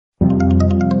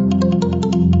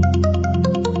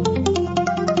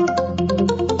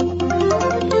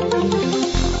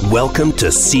Welcome to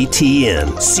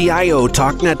CTN, CIO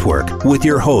Talk Network, with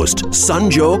your host,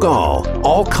 Sanjog Aul.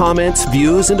 All comments,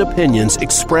 views, and opinions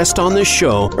expressed on this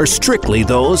show are strictly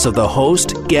those of the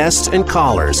host, guests, and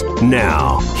callers.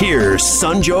 Now, here's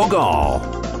Sanjog Aul.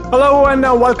 Hello and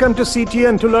welcome to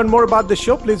CTN. To learn more about the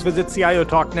show, please visit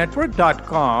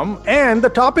CIOTalkNetwork.com. And the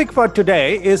topic for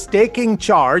today is taking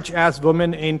charge as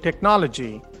women in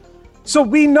technology. So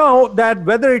we know that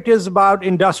whether it is about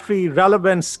industry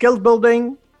relevant skill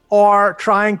building, or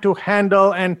trying to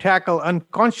handle and tackle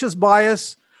unconscious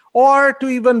bias, or to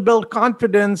even build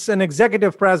confidence and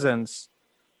executive presence,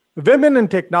 women in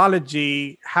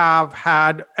technology have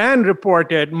had and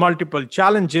reported multiple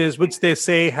challenges, which they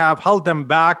say have held them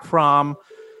back from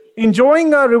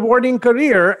enjoying a rewarding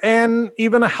career and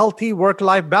even a healthy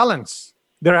work-life balance.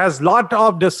 There has been a lot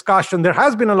of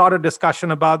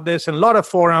discussion about this in a lot of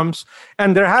forums,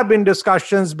 and there have been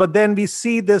discussions, but then we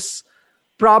see this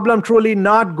problem truly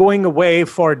not going away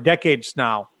for decades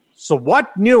now. So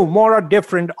what new, more or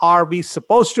different are we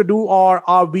supposed to do or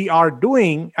are we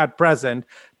doing at present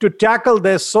to tackle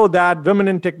this so that women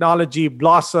in technology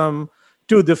blossom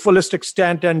to the fullest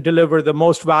extent and deliver the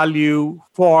most value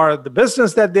for the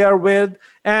business that they are with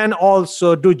and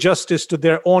also do justice to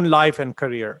their own life and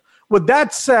career? With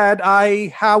that said,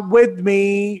 I have with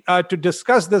me to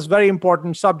discuss this very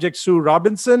important subject, Sue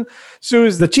Robinson. Sue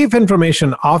is the Chief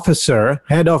Information Officer,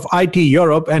 Head of IT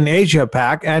Europe and Asia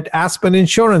Pac at Aspen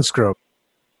Insurance Group.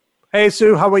 Hey,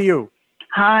 Sue, how are you?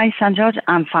 Hi, Sanjog.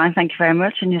 I'm fine. Thank you very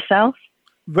much. And yourself?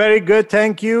 Very good.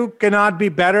 Thank you. Cannot be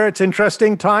better. It's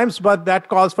interesting times, but that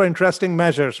calls for interesting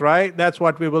measures, right? That's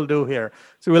what we will do here.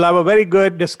 So we'll have a very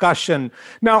good discussion.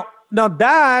 Now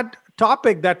that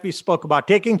topic that we spoke about,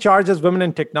 taking charge as women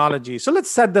in technology. So let's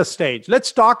set the stage.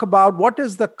 Let's talk about what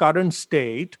is the current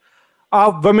state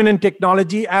of women in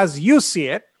technology as you see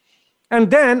it.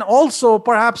 And then also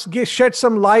perhaps shed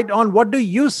some light on what do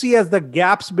you see as the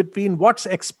gaps between what's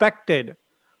expected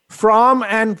from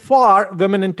and for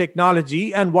women in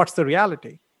technology and what's the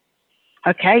reality?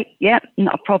 Okay, yeah,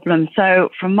 not a problem. So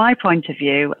from my point of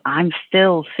view, I'm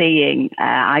still seeing,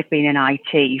 I've been in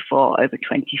IT for over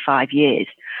 25 years.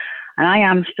 And I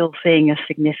am still seeing a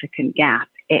significant gap.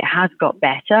 It has got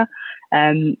better,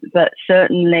 but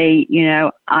certainly,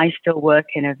 I still work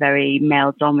in a very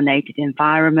male-dominated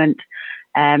environment.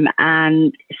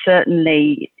 And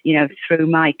certainly, through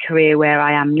my career where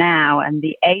I am now and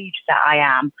the age that I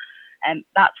am,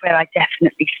 that's where I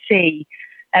definitely see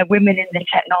women in the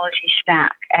technology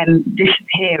stack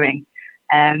disappearing.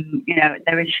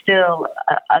 There is still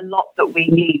a lot that we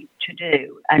need to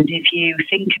do. And if you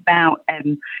think about,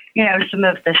 some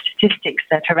of the statistics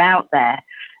that are out there,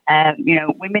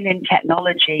 women in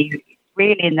technology,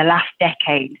 really in the last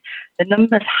decade, the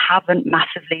numbers haven't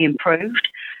massively improved.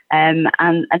 And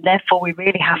therefore, we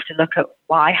really have to look at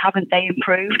why haven't they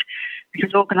improved?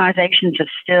 Because organizations have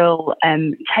still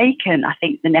taken, I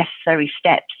think, the necessary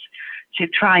steps to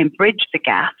try and bridge the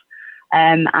gap.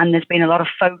 And there's been a lot of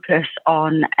focus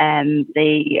on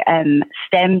the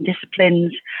STEM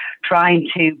disciplines, trying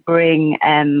to bring,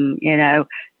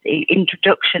 the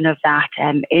introduction of that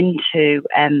into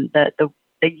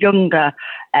the younger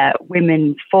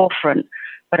women forefront.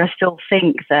 But I still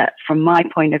think that from my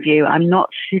point of view, I'm not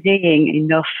seeing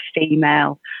enough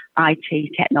female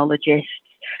IT technologists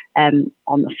on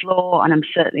the floor, and I'm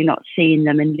certainly not seeing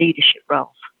them in leadership roles.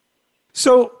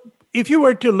 So if you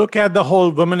were to look at the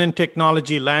whole women in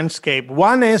technology landscape,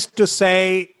 one is to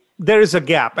say there is a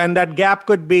gap, and that gap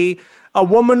could be a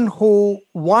woman who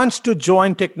wants to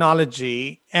join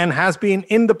technology and has been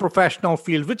in the professional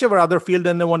field, whichever other field,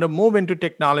 and they want to move into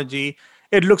technology.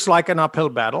 It looks like an uphill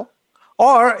battle.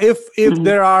 Or if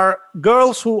there are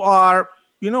girls who are,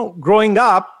 growing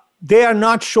up, they are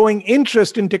not showing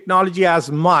interest in technology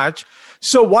as much.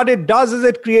 So what it does is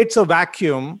it creates a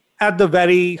vacuum at the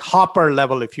very hopper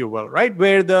level, if you will, right?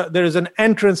 Where there is an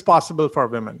entrance possible for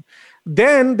women.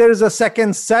 Then there is a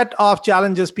second set of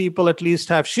challenges people at least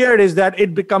have shared is that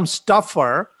it becomes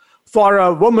tougher for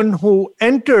a woman who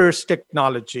enters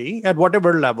technology at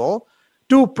whatever level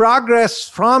to progress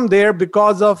from there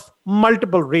because of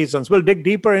multiple reasons. We'll dig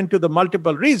deeper into the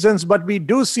multiple reasons, but we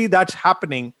do see that's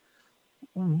happening.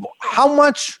 How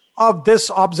much of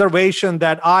this observation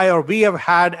that I or we have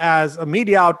had as a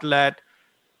media outlet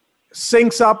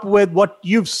syncs up with what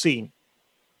you've seen?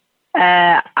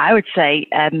 I would say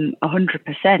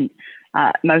 100%,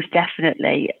 most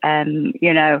definitely.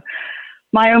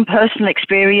 My own personal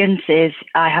experience is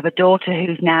I have a daughter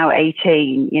who's now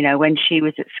 18, when she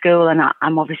was at school, and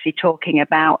I'm obviously talking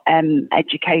about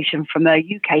education from a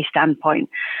UK standpoint.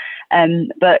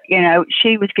 But,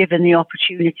 she was given the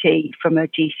opportunity from a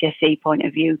GCSE point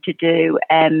of view to do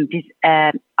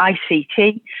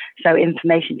ICT, so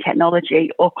information technology,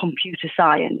 or computer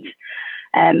science.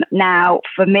 Now,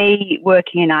 for me,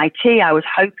 working in IT, I was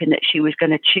hoping that she was going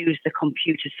to choose the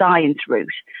computer science route.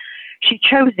 She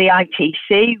chose the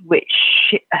ITC, which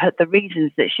the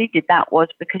reasons that she did that was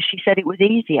because she said it was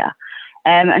easier,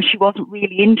 and she wasn't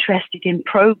really interested in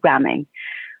programming.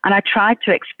 And I tried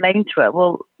to explain to her,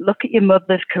 well, look at your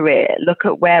mother's career. Look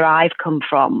at where I've come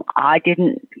from. I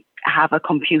didn't have a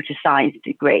computer science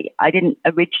degree. I didn't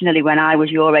originally, when I was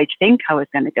your age, think I was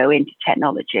going to go into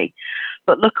technology.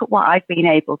 But look at what I've been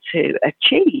able to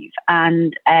achieve,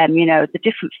 and, the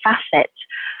different facets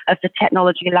of the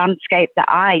technology landscape that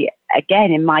I,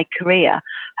 again, in my career,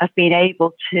 have been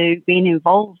able to be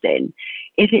involved in.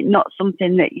 Is it not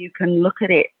something that you can look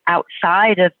at it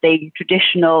outside of the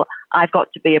traditional, I've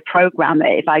got to be a programmer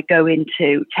if I go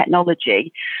into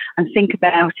technology, and think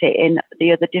about it in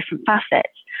the other different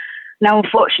facets? Now,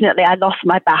 unfortunately, I lost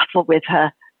my battle with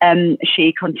her.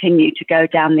 She continued to go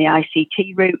down the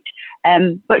ICT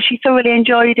route, but she thoroughly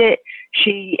enjoyed it.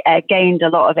 She gained a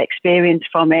lot of experience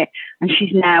from it, and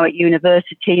she's now at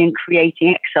university and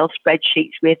creating Excel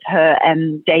spreadsheets with her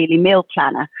daily meal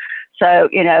planner. So,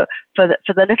 for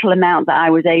the little amount that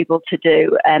I was able to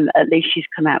do, at least she's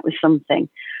come out with something.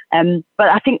 But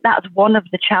I think that's one of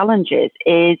the challenges,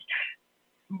 is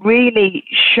really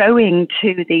showing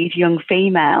to these young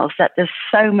females that there's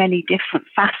so many different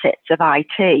facets of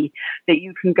IT that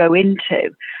you can go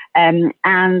into, and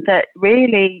that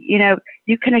really,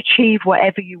 you can achieve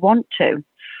whatever you want to.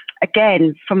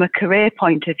 Again, from a career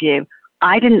point of view,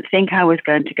 I didn't think I was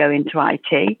going to go into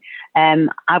IT.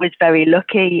 I was very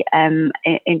lucky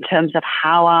in terms of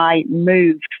how I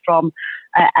moved from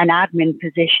an admin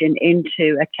position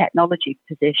into a technology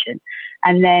position.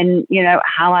 And then,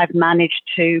 how I've managed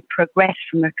to progress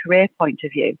from a career point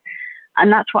of view.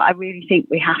 And that's what I really think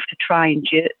we have to try and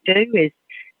do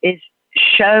is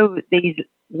show these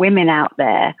women out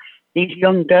there, these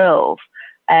young girls,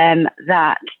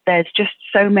 that there's just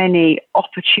so many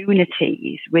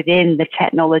opportunities within the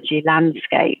technology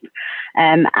landscape,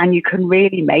 and you can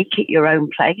really make it your own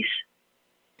place.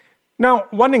 Now,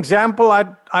 one example,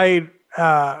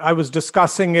 I was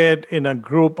discussing it in a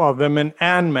group of women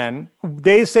and men.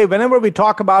 They say whenever we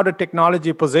talk about a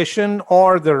technology position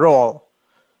or the role,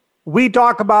 we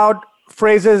talk about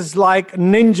phrases like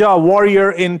ninja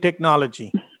warrior in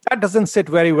technology. That doesn't sit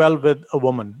very well with a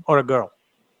woman or a girl.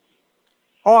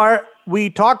 Or we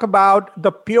talk about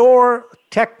the pure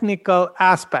technical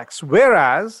aspects.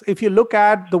 Whereas if you look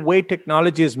at the way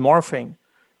technology is morphing,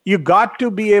 you got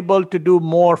to be able to do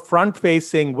more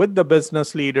front-facing with the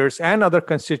business leaders and other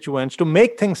constituents to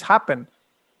make things happen,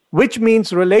 which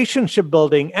means relationship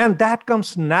building, and that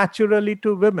comes naturally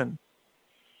to women.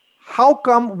 How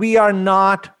come we are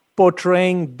not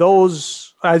portraying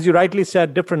those, as you rightly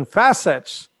said, different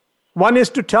facets? One is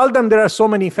to tell them there are so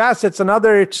many facets.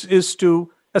 Another is to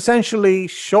essentially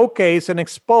showcase and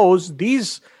expose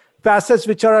these facets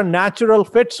which are a natural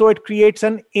fit, so it creates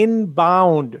an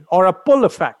inbound or a pull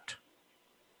effect.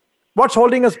 What's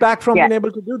holding us back from being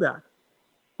able to do that?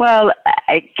 Well,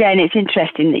 again, it's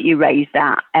interesting that you raised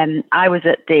that. I was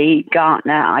at the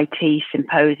Gartner IT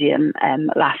Symposium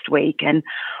last week, and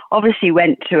obviously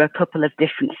went to a couple of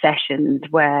different sessions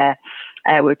where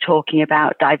we're talking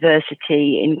about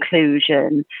diversity,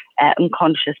 inclusion,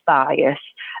 unconscious bias,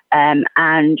 and,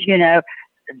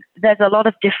 there's a lot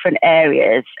of different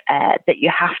areas that you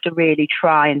have to really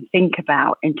try and think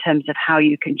about in terms of how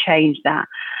you can change that.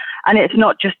 And it's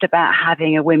not just about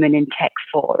having a Women in Tech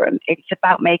forum. It's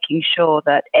about making sure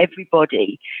that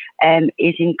everybody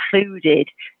is included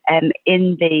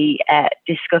in the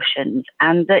discussions,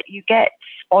 and that you get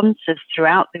sponsors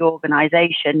throughout the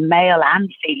organisation, male and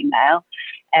female,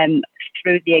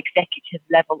 through the executive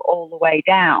level all the way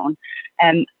down.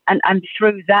 And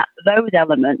through those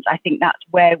elements, I think that's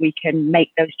where we can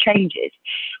make those changes.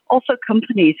 Also,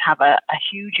 companies have a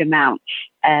huge amount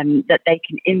that they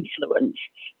can influence.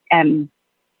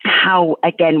 How,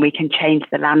 again, we can change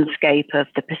the landscape of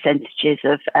the percentages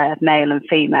of male and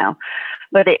female.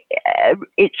 But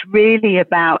it's really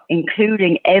about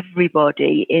including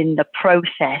everybody in the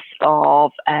process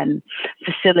of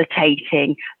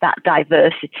facilitating that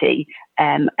diversity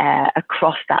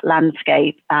across that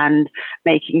landscape, and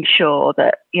making sure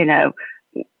that,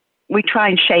 we try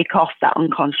and shake off that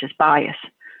unconscious bias.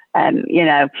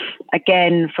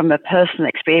 Again, from a personal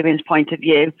experience point of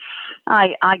view,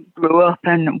 I grew up,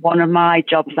 and one of my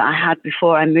jobs that I had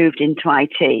before I moved into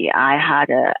IT, I had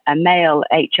a male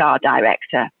HR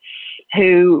director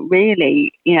who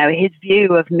really, his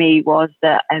view of me was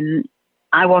that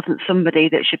I wasn't somebody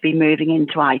that should be moving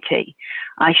into IT.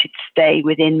 I should stay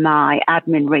within my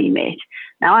admin remit.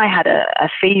 Now, I had a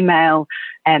female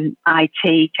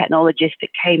IT technologist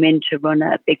that came in to run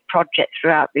a big project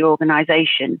throughout the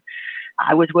organization.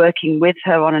 I was working with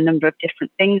her on a number of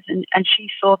different things, and she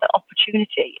saw the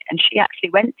opportunity, and she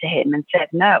actually went to him and said,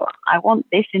 no, I want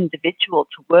this individual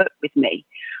to work with me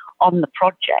on the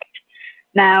project.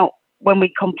 Now, when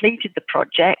we completed the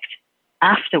project,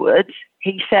 afterwards,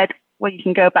 he said, well, you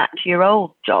can go back to your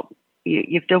old job.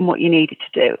 You've done what you needed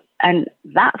to do. And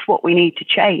that's what we need to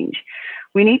change.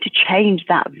 We need to change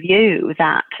that view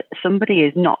that somebody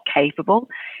is not capable.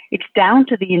 It's down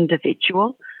to the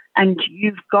individual. And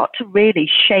you've got to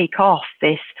really shake off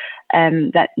this,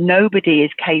 that nobody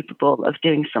is capable of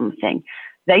doing something.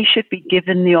 They should be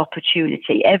given the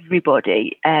opportunity.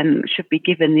 Everybody should be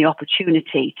given the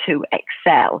opportunity to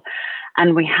excel.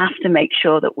 And we have to make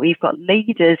sure that we've got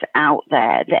leaders out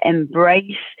there that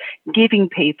embrace giving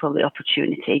people the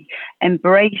opportunity,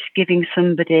 embrace giving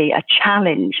somebody a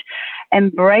challenge,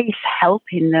 embrace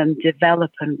helping them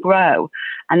develop and grow.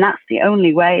 And that's the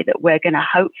only way that we're going to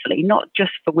hopefully, not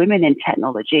just for women in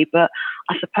technology, but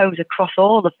I suppose across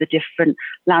all of the different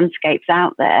landscapes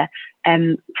out there,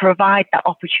 provide that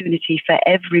opportunity for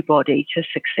everybody to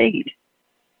succeed.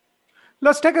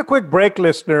 Let's take a quick break,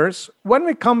 listeners. When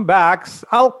we come back,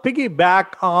 I'll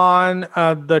piggyback on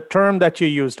the term that you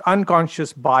used,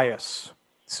 unconscious bias.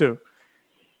 So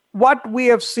what we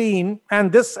have seen,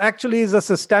 and this actually is a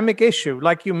systemic issue,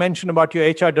 like you mentioned about your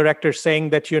HR director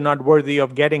saying that you're not worthy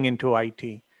of getting into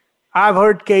IT. I've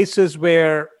heard cases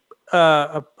where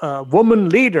a woman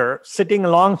leader sitting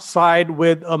alongside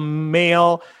with a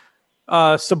male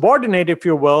subordinate, if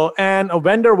you will, and a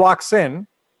vendor walks in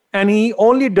and he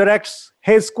only directs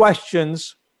his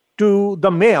questions to the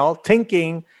male,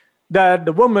 thinking that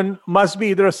the woman must be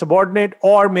either a subordinate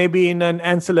or maybe in an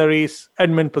ancillary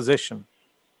admin position.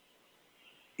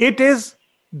 It is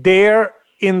there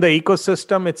in the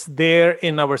ecosystem. It's there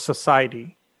in our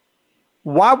society.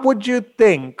 What would you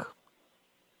think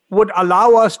would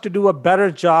allow us to do a better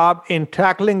job in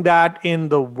tackling that in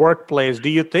the workplace? Do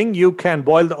you think you can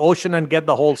boil the ocean and get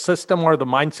the whole system or the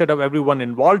mindset of everyone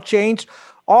involved changed?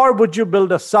 Or would you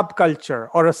build a subculture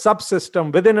or a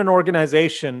subsystem within an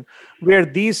organization where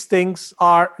these things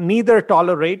are neither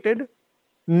tolerated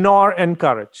nor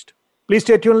encouraged? Please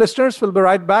stay tuned, listeners. We'll be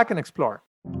right back and explore.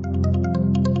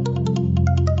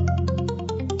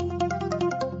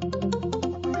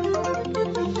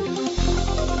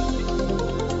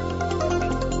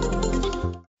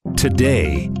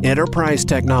 Today, enterprise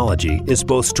technology is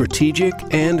both strategic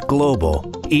and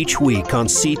global. Each week on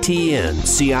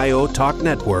CTN CIO Talk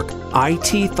Network,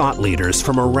 IT thought leaders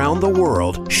from around the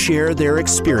world share their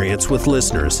experience with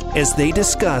listeners as they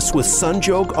discuss with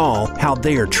Sanjog Aul how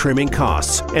they are trimming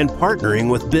costs and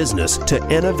partnering with business to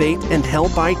innovate and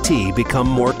help IT become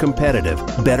more competitive,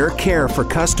 better care for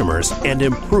customers, and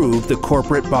improve the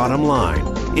corporate bottom line.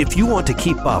 If you want to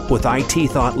keep up with IT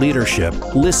thought leadership,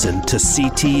 listen to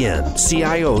CTN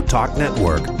CIO Talk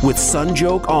Network with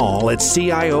Sanjog Aul at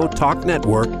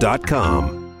CIOTalkNetwork.com.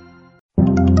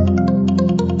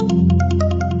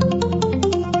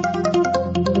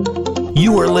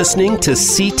 You are listening to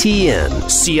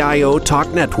CTN CIO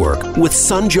Talk Network with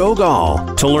Sanjog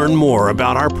Aul. To learn more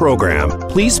about our program,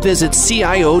 please visit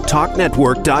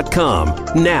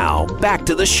CIOTalkNetwork.com. Now, back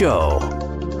to the show.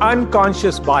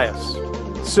 Unconscious bias.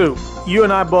 So, you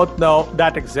and I both know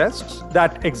that exists.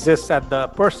 That exists at the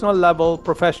personal level,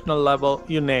 professional level,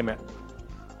 you name it.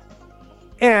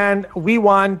 And we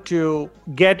want to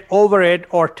get over it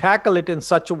or tackle it in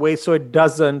such a way so it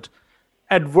doesn't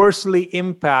adversely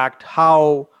impact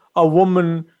how a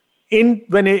woman,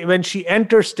 when she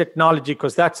enters technology,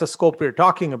 because that's the scope we're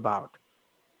talking about,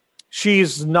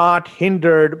 she's not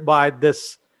hindered by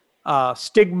this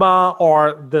stigma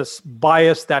or this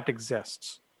bias that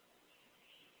exists.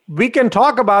 We can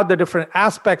talk about the different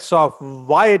aspects of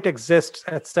why it exists,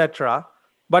 etc.,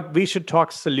 but we should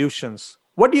talk solutions.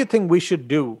 What do you think we should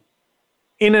do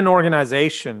in an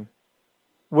organization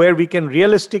where we can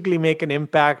realistically make an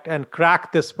impact and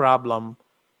crack this problem?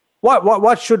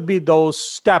 What should be those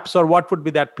steps, or what would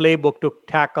be that playbook to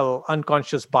tackle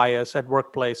unconscious bias at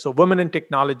workplace so women in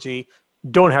technology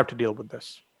don't have to deal with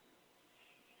this?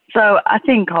 So I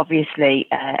think obviously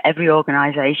every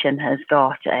organization has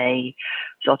got a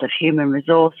sort of human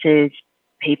resources,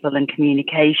 people and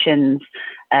communications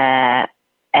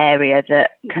area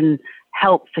that can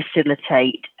help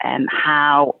facilitate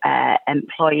how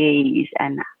employees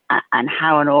and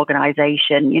how an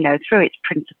organization, through its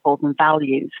principles and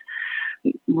values,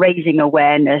 raising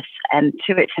awareness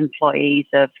to its employees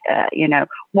of,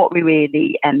 what we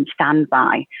really stand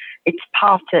by. It's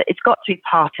got to be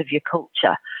part of your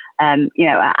culture.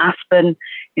 At Aspen,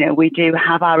 we do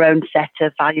have our own set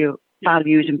of values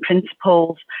and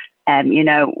principles.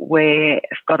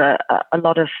 We've got a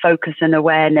lot of focus and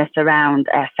awareness around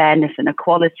fairness and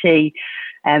equality.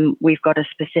 We've got a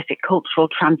specific cultural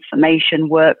transformation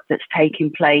work that's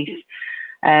taking place.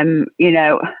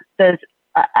 There's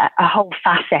a whole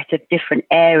facet of different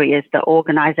areas that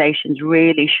organizations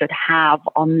really should have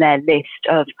on their list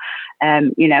of,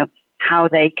 how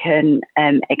they can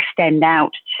extend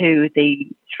out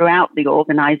throughout the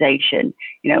organization.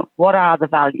 What are the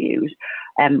values?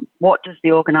 What does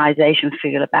the organization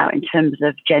feel about in terms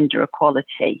of gender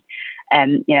equality?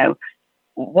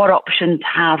 What options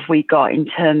have we got in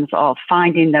terms of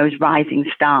finding those rising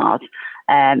stars?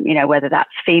 Whether that's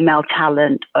female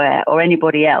talent or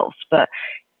anybody else, but,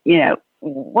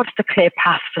 what's the clear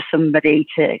path for somebody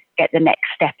to get the next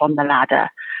step on the ladder?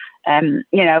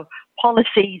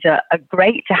 Policies are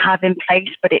great to have in place,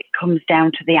 but it comes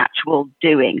down to the actual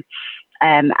doing,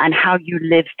 and how you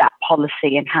live that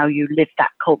policy and how you live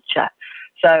that culture.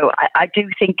 So I do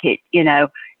think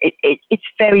it's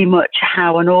very much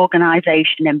how an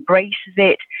organization embraces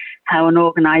it, how an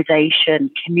organization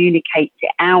communicates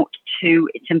it out to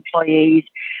its employees,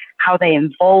 how they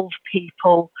involve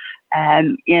people,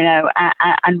 and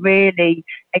really,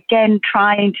 again,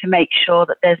 trying to make sure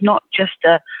that there's not just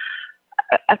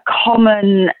a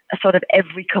common sort of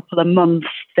every couple of months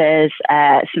there's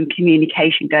some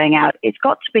communication going out. It's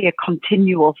got to be a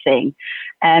continual thing.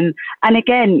 And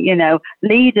again,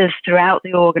 leaders throughout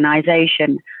the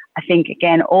organization, I think,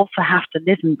 again, also have to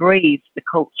live and breathe the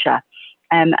culture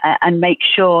and make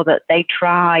sure that they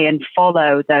try and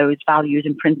follow those values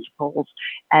and principles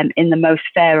in the most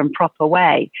fair and proper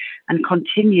way, and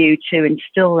continue to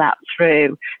instill that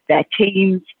through their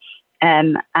teams.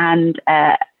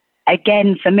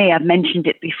 Again, for me, I've mentioned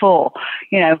it before,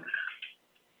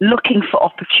 looking for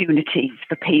opportunities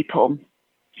for people.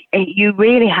 You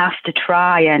really have to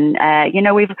try and,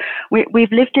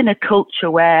 we've lived in a culture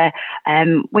where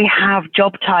we have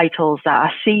job titles that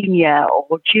are senior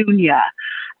or junior.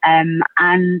 I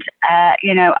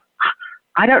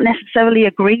don't necessarily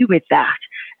agree with that.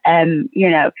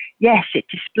 Yes, it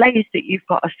displays that you've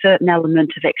got a certain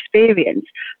element of experience,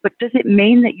 but does it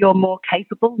mean that you're more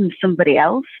capable than somebody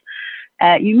else?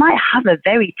 You might have a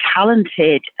very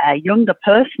talented younger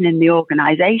person in the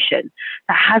organization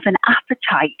that has an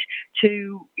appetite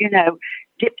to,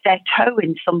 dip their toe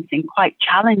in something quite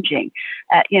challenging.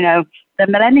 The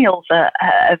millennials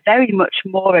are very much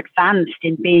more advanced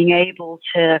in being able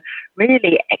to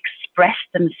really express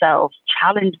themselves,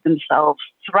 challenge themselves,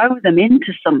 throw them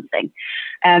into something.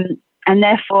 And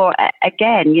therefore,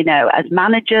 again, as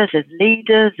managers, as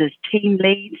leaders, as team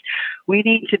leads, we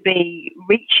need to be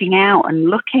reaching out and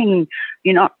looking,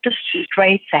 not just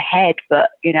straight ahead, but,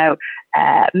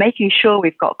 making sure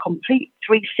we've got a complete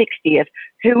 360 of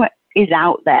who is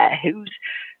out there, who's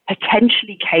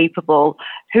potentially capable,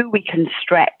 who we can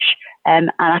stretch.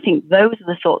 And I think those are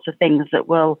the sorts of things that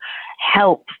will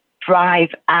help drive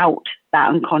out that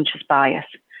unconscious bias.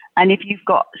 And if you've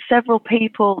got several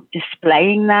people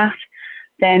displaying that,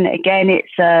 then again,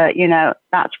 it's,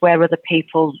 that's where other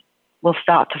people will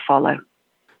start to follow.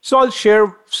 So I'll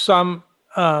share some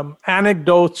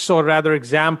anecdotes, or rather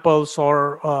examples,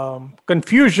 or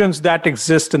confusions that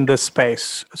exist in this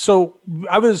space. So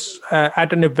I was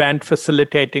at an event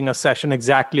facilitating a session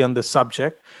exactly on this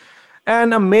subject,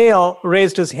 and a male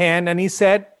raised his hand and he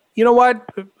said, you know what,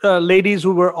 ladies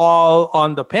who were all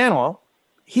on the panel,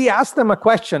 he asked them a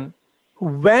question.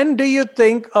 When do you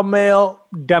think a male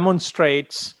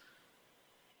demonstrates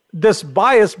this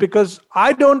bias? Because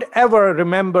I don't ever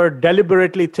remember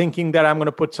deliberately thinking that I'm going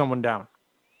to put someone down.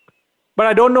 But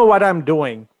I don't know what I'm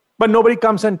doing. But nobody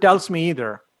comes and tells me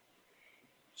either.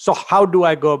 So how do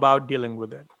I go about dealing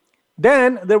with it?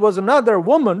 Then there was another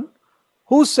woman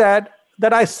who said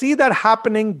that I see that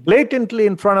happening blatantly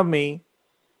in front of me.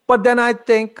 But then I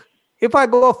think, if I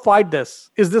go fight this,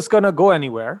 is this going to go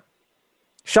anywhere?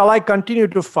 Shall I continue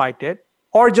to fight it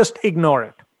or just ignore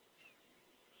it?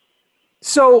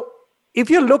 So if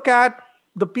you look at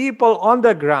the people on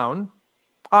the ground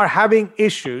are having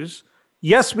issues,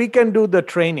 yes, we can do the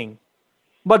training,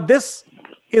 but this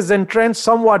is entrenched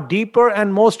somewhat deeper,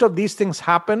 and most of these things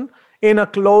happen in a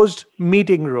closed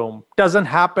meeting room. Doesn't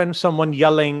happen someone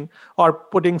yelling or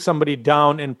putting somebody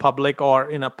down in public or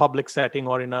in a public setting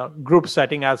or in a group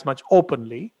setting as much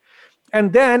openly.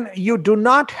 And then you do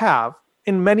not have,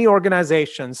 in many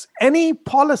organizations, any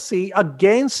policy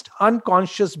against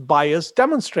unconscious bias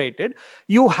demonstrated.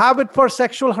 You have it for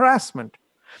sexual harassment.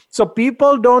 So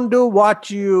people don't do what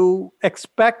you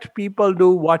expect, people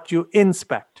do what you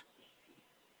inspect.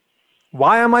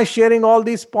 Why am I sharing all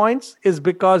these points? Is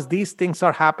because these things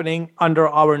are happening under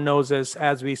our noses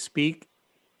as we speak.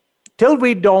 Till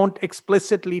we don't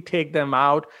explicitly take them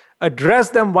out,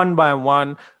 address them one by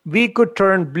one, we could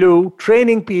turn blue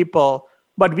training people,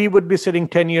 but we would be sitting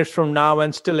 10 years from now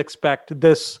and still expect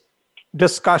this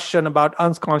discussion about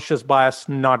unconscious bias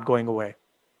not going away.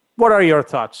 What are your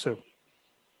thoughts, Sue?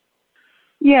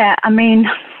 Yeah, I mean,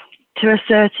 to a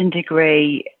certain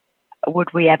degree,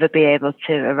 would we ever be able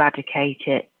to eradicate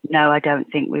it? No, I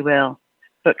don't think we will.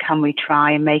 But can we try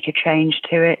and make a change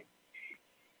to it?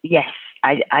 Yes,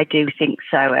 I do think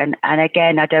so. And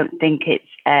again, I don't think it's,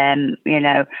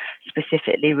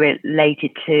 specifically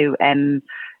related to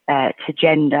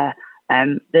gender.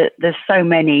 There's so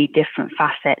many different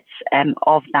facets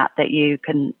of that you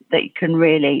can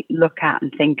really look at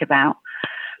and think about.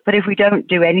 But if we don't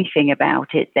do anything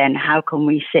about it, then how can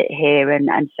we sit here and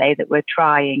say that we're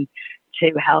trying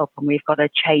to help and we've got to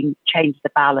change the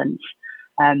balance?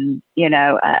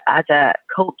 As a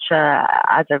culture,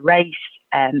 as a race,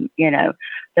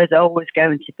 there's always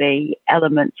going to be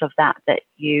elements of that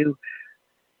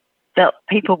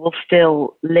people will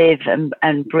still live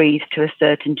and breathe to a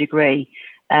certain degree.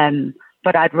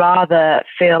 But I'd rather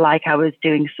feel like I was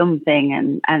doing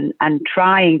something and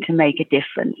trying to make a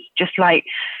difference. Just like,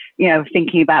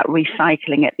 thinking about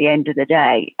recycling at the end of the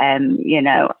day.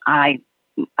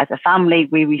 As a family,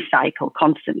 we recycle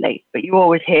constantly. But you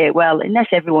always hear, well, unless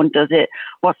everyone does it,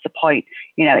 what's the point?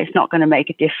 It's not going to make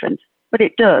a difference. But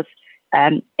it does.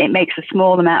 It makes a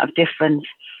small amount of difference.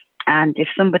 And if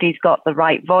somebody's got the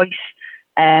right voice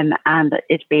and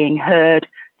is being heard,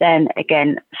 then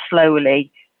again,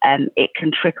 slowly, it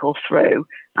can trickle through,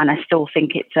 and I still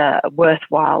think it's a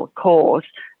worthwhile cause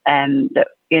that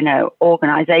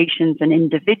organizations and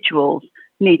individuals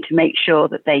need to make sure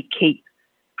that they keep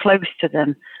close to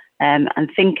them and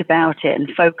think about it and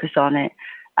focus on it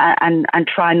and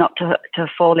try not to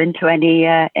fall into any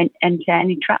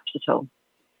traps at all.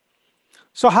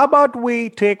 So how about we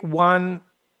take one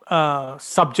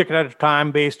subject at a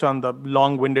time based on the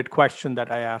long-winded question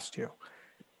that I asked you?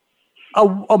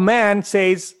 A man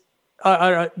says,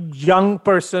 a young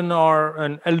person or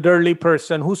an elderly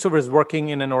person, whosoever is working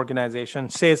in an organization,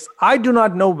 says, I do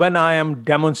not know when I am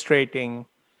demonstrating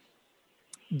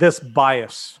this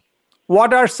bias.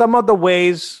 What are some of the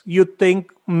ways you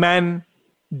think men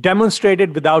demonstrate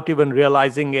it without even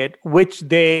realizing it, which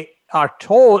they are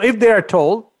told, if they are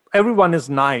told, everyone is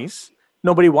nice,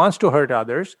 nobody wants to hurt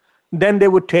others, then they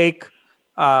would take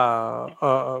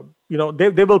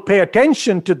they will pay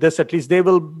attention to this. At least they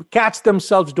will catch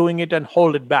themselves doing it and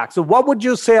hold it back. So what would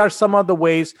you say are some of the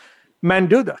ways men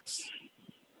do this?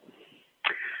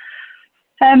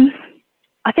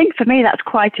 I think for me, that's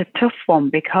quite a tough one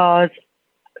because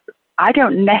I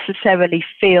don't necessarily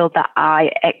feel that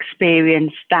I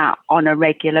experience that on a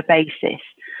regular basis.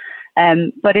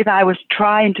 But if I was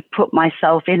trying to put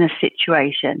myself in a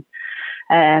situation,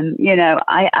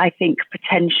 I think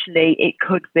potentially it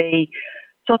could be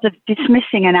sort of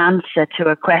dismissing an answer to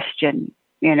a question,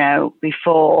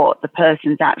 before the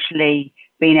person's actually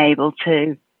been able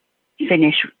to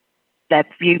finish their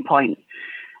viewpoint.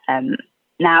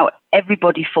 Now,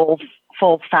 everybody falls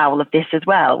foul of this as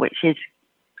well, which is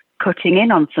cutting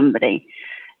in on somebody.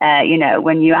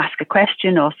 When you ask a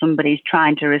question or somebody's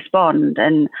trying to respond,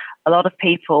 and a lot of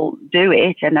people do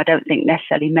it, and I don't think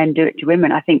necessarily men do it to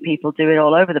women. I think people do it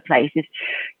all over the place, is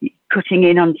cutting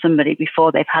in on somebody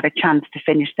before they've had a chance to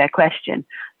finish their question.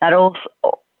 That also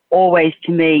always,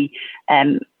 to me,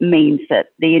 means that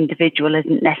the individual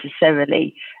isn't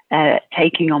necessarily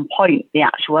taking on point the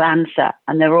actual answer,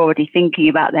 and they're already thinking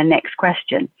about their next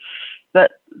question.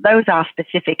 But those are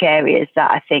specific areas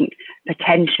that I think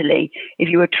potentially, if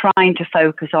you were trying to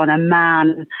focus on a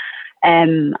man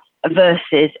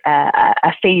versus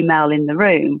a female in the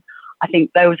room, I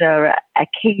think those are a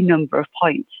key number of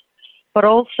points. But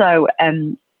also,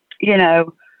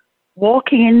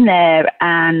 walking in there,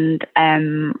 and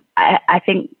I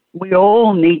think we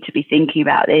all need to be thinking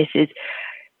about this, is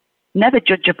never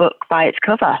judge a book by its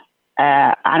cover.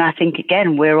 And I think,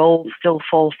 again, we're all still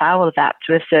fall foul of that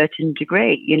to a certain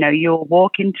degree. You'll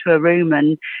walk into a room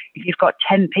and if you've got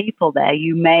 10 people there,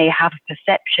 you may have a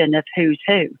perception of who's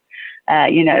who.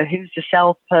 Who's the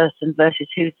salesperson versus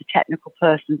who's the technical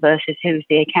person versus who's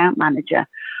the account manager.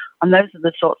 And those are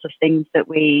the sorts of things that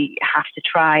we have to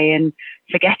try and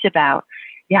forget about.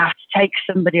 You have to take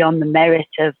somebody on the merit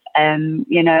of,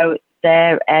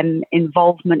 their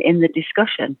involvement in the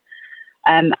discussion.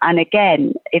 And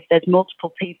again, if there's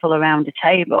multiple people around a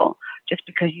table, just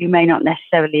because you may not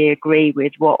necessarily agree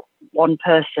with what one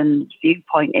person's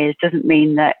viewpoint is, doesn't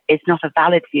mean that it's not a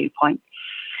valid viewpoint.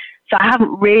 So I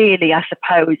haven't really, I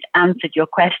suppose, answered your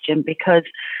question because,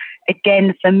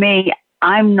 again, for me,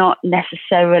 I'm not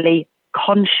necessarily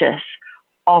conscious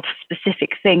of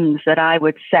specific things that I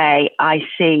would say I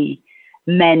see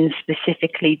men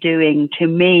specifically doing to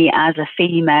me as a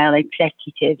female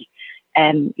executive,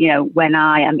 when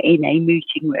I am in a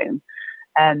meeting room.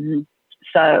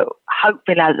 So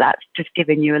hopefully that's just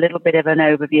given you a little bit of an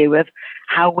overview of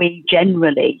how we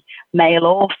generally, male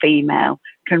or female,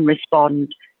 can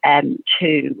respond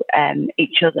to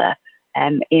each other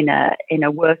in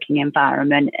a working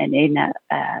environment and in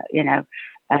a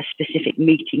specific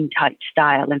meeting type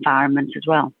style environment as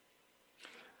well.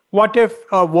 What if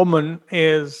a woman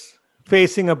is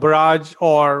facing a barrage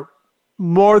or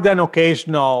more than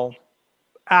occasional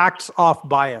acts of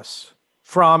bias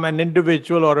from an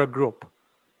individual or a group?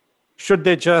 Should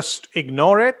they just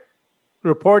ignore it,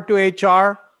 report to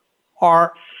HR,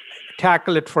 or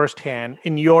tackle it firsthand?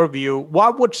 In your view,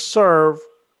 what would serve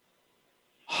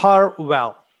her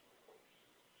well?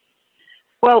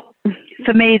 Well,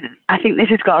 for me, I think this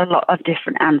has got a lot of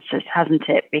different answers, hasn't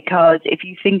it? Because if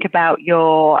you think about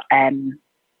your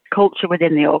culture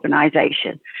within the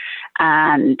organization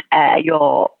and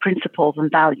your principles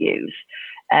and values,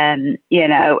 and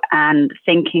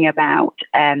thinking about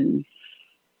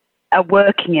a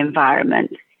working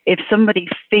environment, if somebody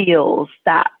feels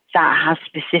that has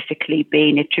specifically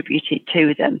been attributed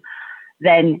to them,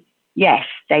 then yes,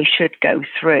 they should go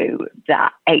through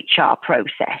that HR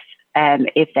process.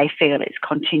 If they feel it's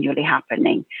continually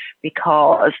happening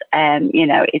because,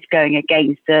 it's going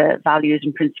against the values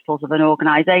and principles of an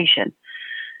organization.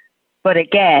 But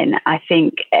again, I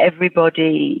think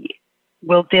everybody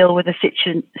will deal with a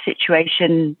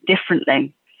situation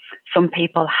differently. Some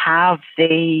people have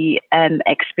the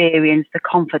experience, the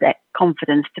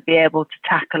confidence to be able to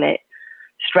tackle it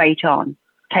straight on,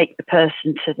 take the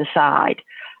person to the side,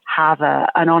 have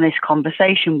an honest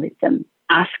conversation with them.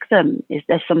 Ask them, is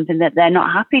there something that they're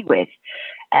not happy with?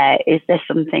 Is there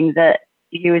something that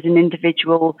you as an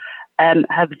individual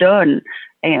have done?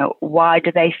 Why do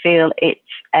they feel it's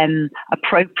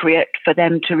appropriate for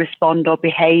them to respond or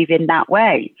behave in that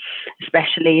way,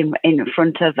 especially in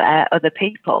front of other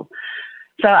people?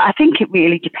 So I think it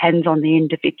really depends on the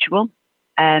individual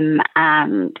and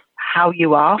how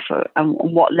you are and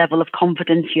what level of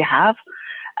confidence you have.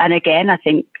 And again, I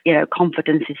think,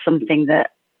 confidence is something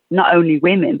that not only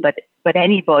women, but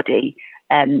anybody,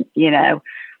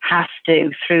 has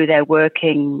to, through their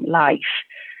working life,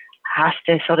 has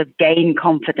to sort of gain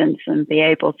confidence and be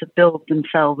able to build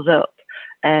themselves up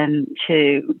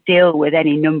to deal with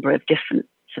any number of different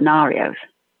scenarios.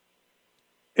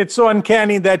 It's so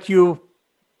uncanny that you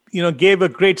gave a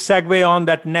great segue on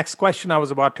that next question I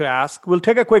was about to ask. We'll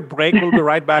take a quick break. We'll be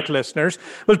right back, listeners.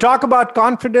 We'll talk about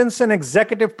confidence and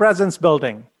executive presence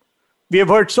building. We have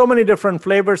heard so many different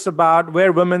flavors about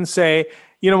where women say,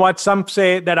 some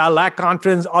say that I lack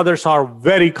confidence, others are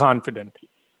very confident.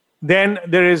 Then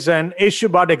there is an issue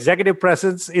about executive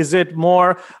presence. Is it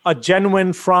more a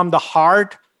genuine from the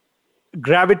heart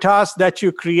gravitas that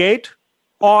you create,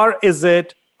 or is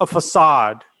it a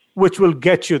facade which will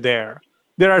get you there?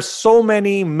 There are so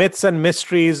many myths and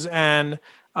mysteries and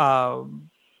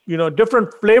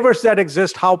different flavors that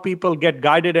exist, how people get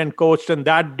guided and coached, and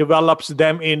that develops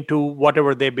them into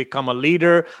whatever they become, a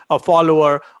leader, a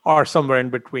follower, or somewhere in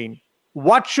between.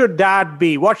 What should that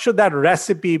be? What should that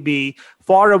recipe be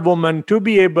for a woman to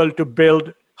be able to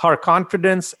build her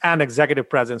confidence and executive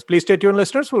presence? Please stay tuned,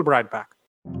 listeners. We'll be right back.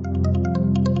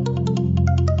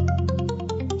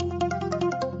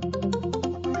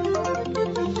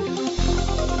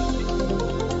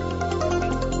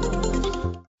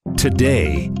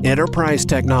 Today, enterprise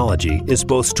technology is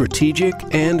both strategic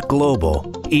and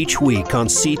global. Each week on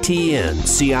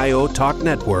CTN CIO Talk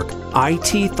Network,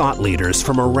 IT thought leaders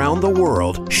from around the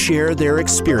world share their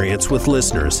experience with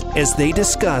listeners as they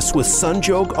discuss with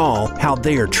Sanjog Aul how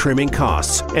they are trimming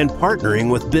costs and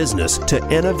partnering with business to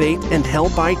innovate and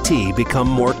help IT become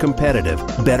more competitive,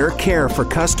 better care for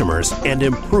customers, and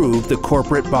improve the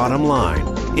corporate bottom line.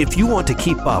 If you want to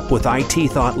keep up with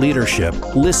IT thought leadership,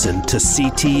 listen to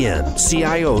CTN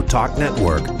CIO Talk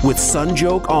Network with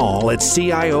Sanjog Aul at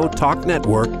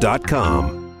CIOTalkNetwork.com.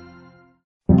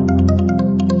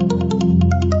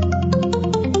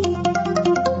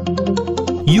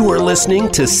 You are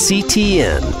listening to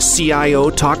CTN, CIO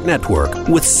Talk Network,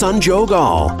 with Sanjog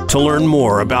Aul. To learn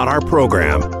more about our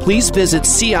program, please visit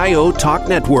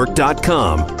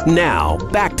CIOTalkNetwork.com. Now,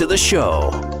 back to the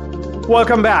show.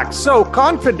 Welcome back. So,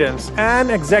 confidence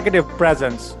and executive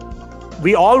presence.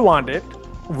 We all want it.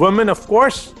 Women, of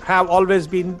course, have always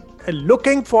been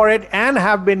looking for it and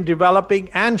have been developing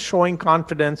and showing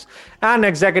confidence and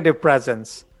executive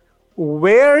presence.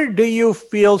 Where do you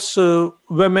feel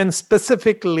women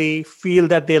specifically feel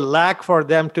that they lack for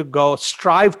them to go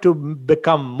strive to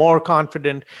become more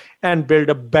confident and build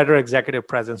a better executive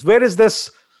presence? Where is this?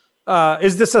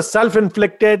 Is this a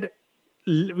self-inflicted,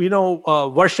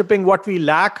 worshiping what we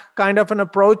lack kind of an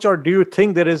approach, or do you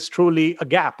think there is truly a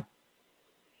gap?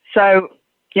 So,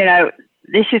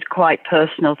 this is quite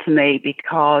personal to me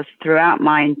because throughout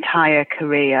my entire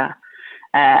career,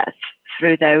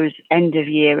 through those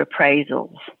end-of-year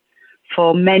appraisals,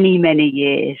 for many, many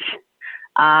years,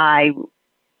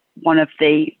 one of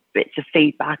the bits of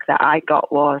feedback that I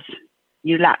got was,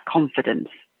 you lack confidence.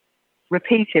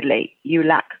 Repeatedly, you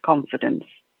lack confidence.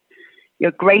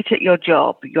 You're great at your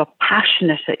job, you're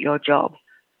passionate at your job,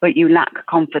 but you lack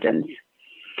confidence.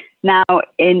 Now,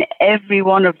 in every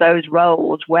one of those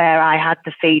roles where I had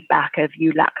the feedback of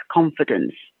you lack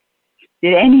confidence,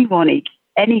 did anybody,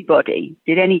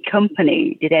 did any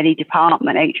company, did any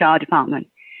department, HR department,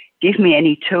 give me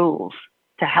any tools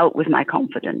to help with my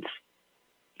confidence?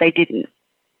 They didn't.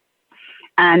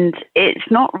 And it's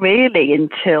not really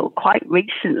until quite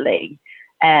recently,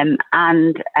 and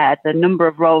the number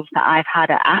of roles that I've had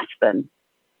at Aspen,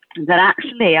 that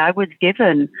actually I was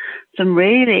given some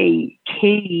really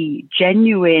key,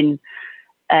 genuine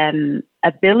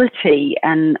ability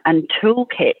and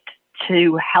toolkit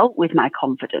to help with my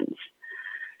confidence.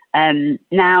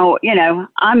 Now,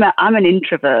 I'm an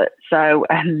introvert, so,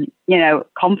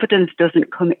 confidence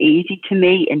doesn't come easy to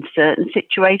me in certain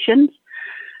situations,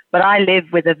 but I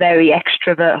live with a very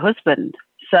extrovert husband.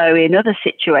 So in other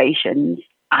situations,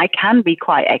 I can be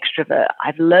quite extrovert.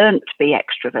 I've learned to be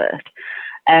extrovert.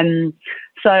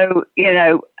 So,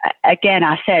 again,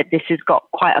 I said this has got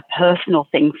quite a personal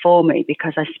thing for me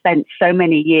because I spent so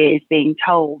many years being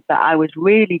told that I was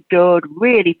really good,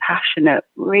 really passionate,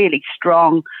 really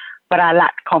strong, but I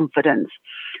lacked confidence.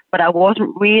 But I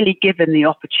wasn't really given the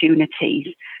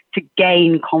opportunities to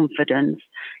gain confidence,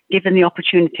 given the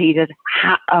opportunities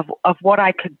of what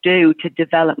I could do to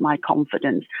develop my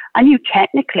confidence. I knew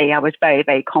technically I was very,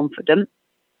 very confident,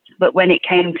 but when it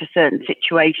came to certain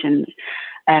situations,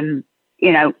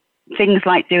 things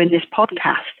like doing this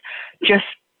podcast,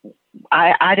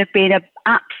 I'd have been an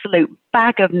absolute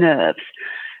bag of nerves.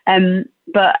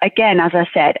 But again, as I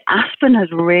said, Aspen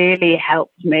has really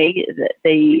helped me.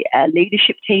 The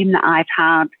leadership team that I've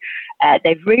had,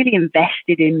 they've really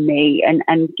invested in me and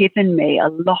given me a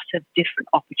lot of different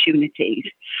opportunities.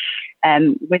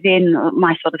 Within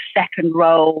my sort of second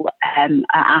role at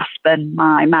Aspen,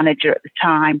 my manager at the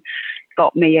time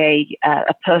got me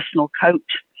a personal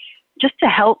coach just to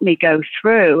help me go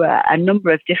through a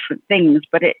number of different things.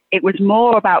 But it was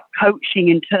more about coaching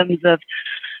in terms of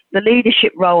the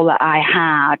leadership role that I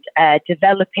had,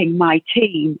 developing my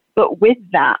team. But with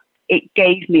that, it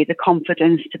gave me the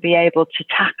confidence to be able to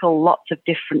tackle lots of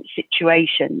different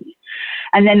situations.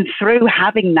 And then through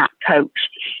having that coach,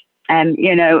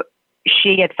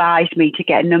 she advised me to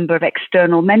get a number of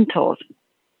external mentors.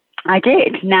 I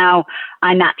did. Now,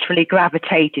 I naturally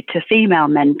gravitated to female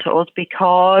mentors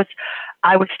because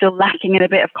I was still lacking in a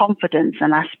bit of confidence.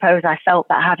 And I suppose I felt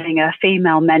that having a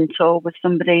female mentor was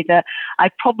somebody that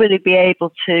I'd probably be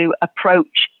able to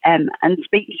approach and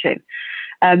speak to.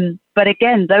 But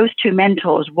again, those two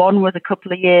mentors, one was a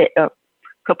couple of years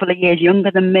younger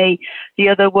than me. The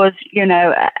other was,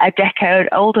 a decade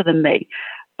older than me.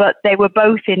 But they were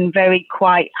both in very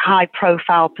quite high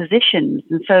profile positions.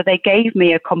 And so they gave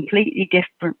me a completely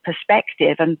different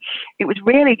perspective. And it was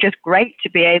really just great to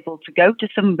be able to go to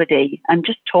somebody and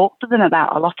just talk to them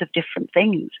about a lot of different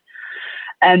things.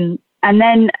 And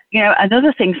then,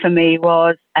 another thing for me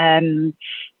was I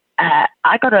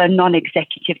got a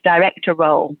non-executive director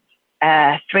role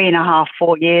 3.5,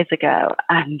 4 years ago.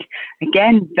 And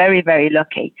again, very, very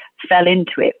lucky, fell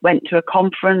into it, went to a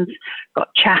conference,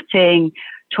 got chatting,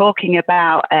 talking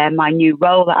about my new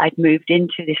role that I'd moved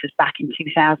into. This was back in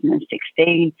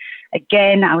 2016.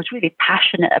 Again, I was really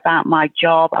passionate about my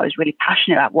job. I was really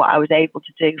passionate about what I was able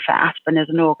to do for Aspen as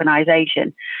an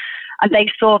organization. And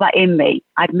they saw that in me.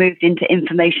 I'd moved into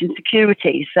information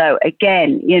security. So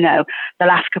again, the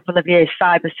last couple of years,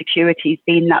 cybersecurity has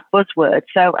been that buzzword.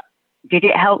 So did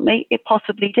it help me? It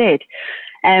possibly did.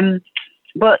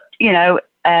 But,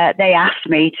 they asked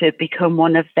me to become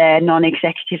one of their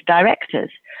non-executive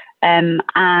directors. You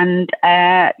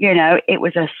know, it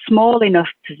was a small enough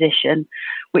position,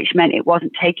 which meant it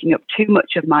wasn't taking up too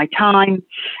much of my time.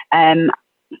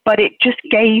 But it just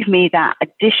gave me that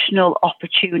additional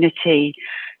opportunity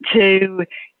to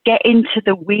get into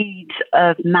the weeds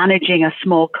of managing a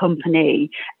small company,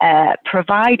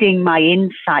 providing my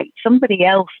insight, somebody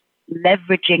else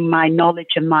leveraging my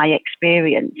knowledge and my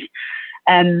experience.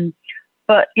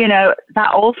 But, you know,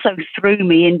 that also threw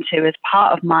me into, as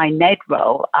part of my NED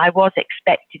role, I was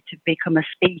expected to become a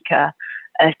speaker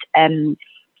at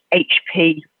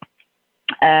HP,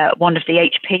 one of the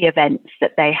HP events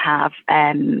that they have,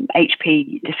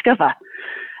 HP Discover.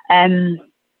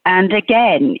 And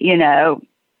again, you know,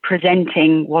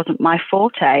 presenting wasn't my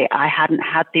forte. I hadn't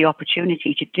had the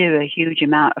opportunity to do a huge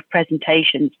amount of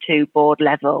presentations to board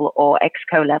level or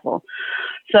exco level.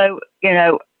 So, you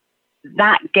know,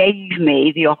 that gave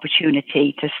me the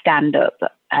opportunity to stand up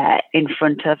in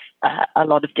front of a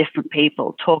lot of different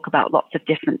people, talk about lots of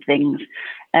different things.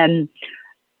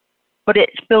 But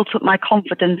it's built up my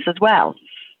confidence as well.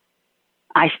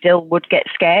 I still would get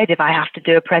scared if I have to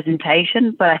do a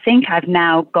presentation, but I think I've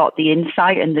now got the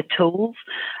insight and the tools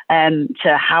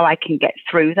to how I can get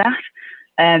through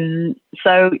that.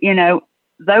 So, you know,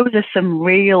 those are some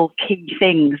real key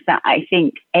things that I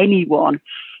think anyone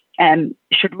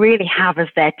should really have as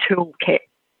their toolkit.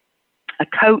 A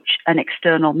coach, an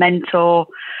external mentor,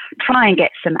 try and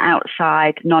get some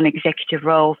outside non-executive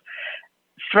roles,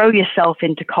 throw yourself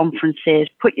into conferences,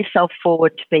 put yourself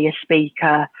forward to be a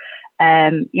speaker,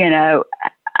 you know,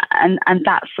 and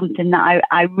that's something that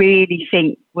I really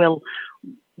think will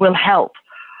help.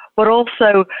 But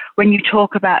also, when you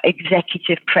talk about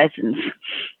executive presence,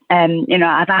 you know,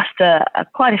 I've asked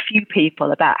quite a few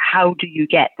people about how do you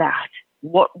get that?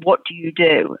 What do you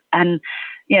do? And,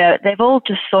 you know, they've all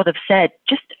just sort of said,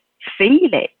 just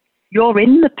feel it. You're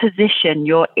in the position,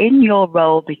 you're in your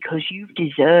role because you've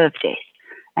deserved it.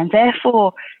 And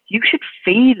therefore, you should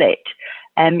feel it.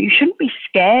 You shouldn't be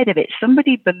scared of it.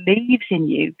 Somebody believes in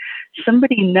you.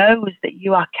 Somebody knows that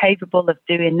you are capable of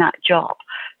doing that job.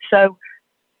 So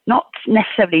not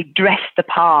necessarily dress the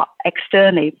part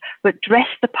externally, but dress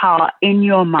the part in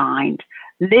your mind.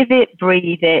 Live it,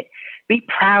 breathe it, be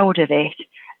proud of it.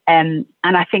 And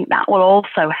I think that will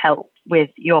also help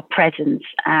with your presence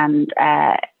and,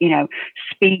 you know,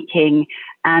 speaking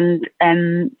and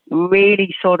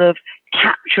really sort of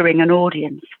capturing an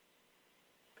audience.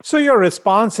 So your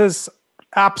response is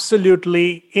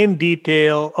absolutely in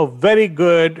detail, a very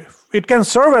good. It can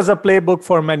serve as a playbook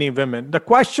for many women. The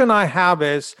question I have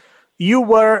is, you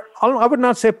were, I would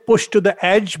not say pushed to the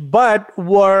edge, but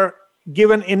were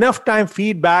given enough time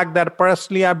feedback that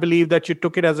personally I believe that you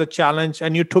took it as a challenge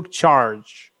and you took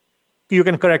charge. You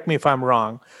can correct me if I'm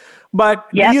wrong. But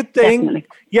yes, do you think, definitely.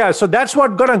 Yeah, so that's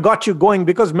what got you going,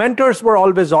 because mentors were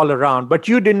always all around, but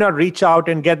you did not reach out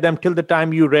and get them till the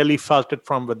time you really felt it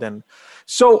from within.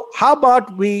 So how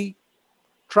about we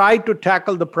try to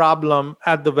tackle the problem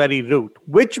at the very root,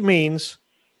 which means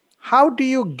how do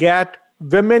you get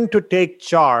women to take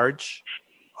charge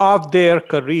of their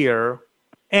career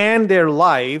and their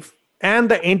life and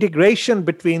the integration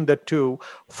between the two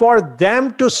for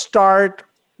them to start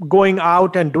going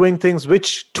out and doing things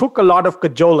which took a lot of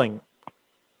cajoling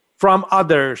from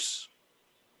others?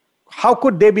 How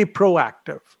could they be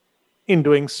proactive in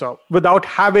doing so without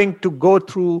having to go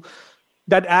through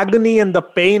that agony and the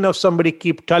pain of somebody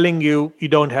keep telling you you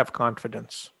don't have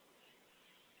confidence?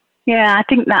 Yeah, I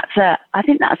think that's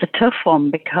a tough one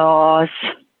because,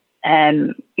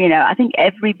 you know, I think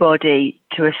everybody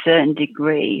to a certain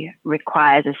degree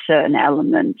requires a certain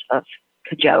element of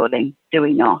cajoling, do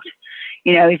we not?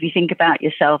 You know, if you think about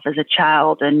yourself as a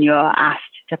child and you're asked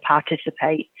to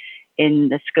participate in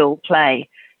the school play,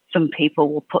 some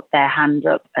people will put their hand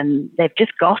up and they've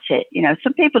just got it. You know,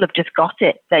 some people have just got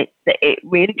it. It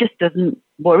really just doesn't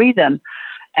worry them,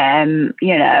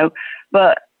 you know,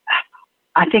 but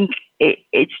I think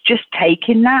it's just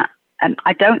taking that. And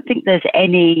I don't think there's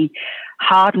any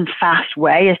hard and fast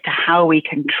way as to how we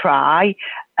can try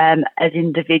as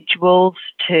individuals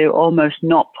to almost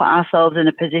not put ourselves in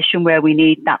a position where we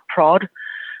need that prod.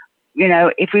 You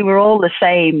know, if we were all the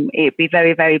same, it'd be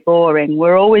very, very boring.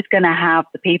 We're always going to have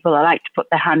the people that like to put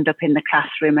their hand up in the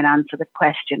classroom and answer the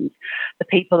questions, the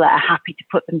people that are happy to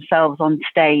put themselves on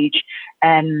stage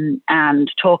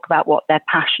and talk about what they're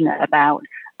passionate about.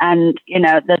 And, you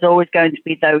know, there's always going to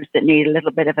be those that need a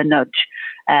little bit of a nudge,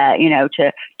 you know,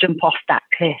 to jump off that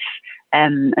cliff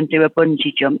and do a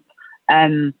bungee jump.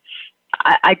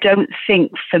 I don't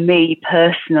think for me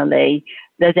personally,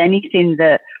 there's anything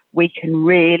that we can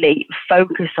really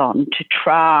focus on to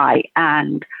try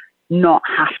and not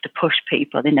have to push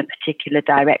people in a particular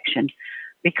direction,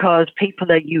 because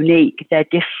people are unique, they're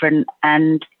different.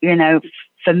 And,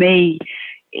 for me,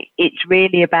 it's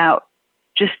really about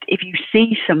just, if you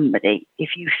see somebody,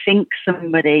 if you think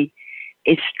somebody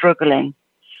is struggling,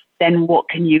 then what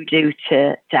can you do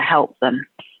to help them?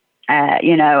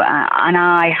 And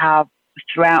I have,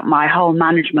 throughout my whole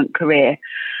management career,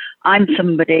 I'm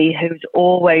somebody who's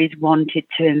always wanted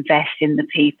to invest in the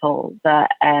people that,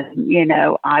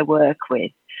 I work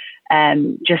with,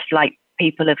 just like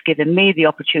people have given me the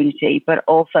opportunity, but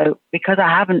also because I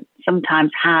haven't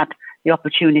sometimes had the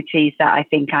opportunities that I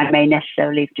think I may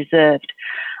necessarily have deserved.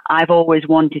 I've always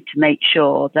wanted to make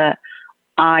sure that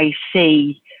I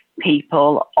see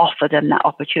people, offer them that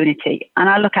opportunity, and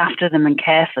I look after them and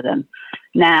care for them.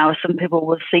 Now, some people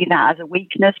will see that as a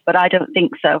weakness, but I don't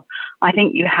think so. I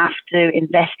think you have to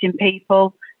invest in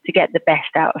people to get the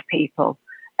best out of people.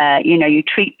 You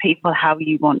treat people how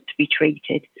you want to be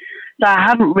treated. So I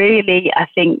haven't really, I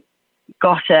think,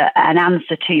 got an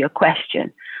answer to your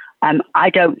question. I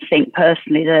don't think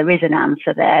personally there is an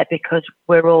answer there, because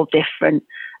we're all different.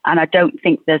 And I don't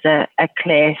think there's a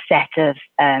clear set of,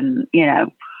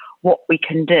 what we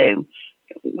can do.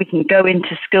 We can go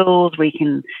into schools, we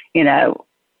can,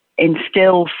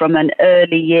 instill from an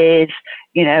early years,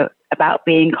 about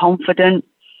being confident.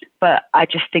 But I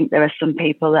just think there are some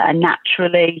people that are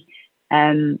naturally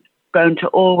going to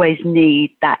always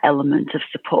need that element of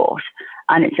support.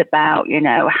 And it's about,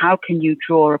 how can you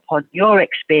draw upon your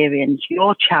experience,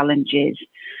 your challenges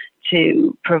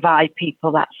to provide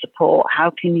people that support?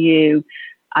 How can you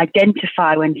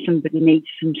identify when somebody needs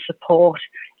some support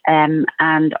and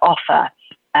offer?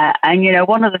 And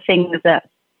one of the things that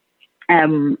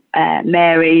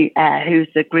Mary, who's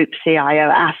the group CIO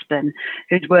at Aspen,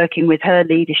 who's working with her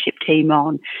leadership team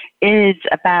on, is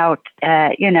about,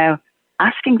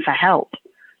 asking for help.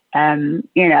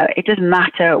 It doesn't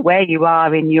matter where you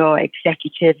are in your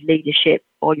executive leadership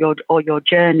or your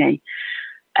journey.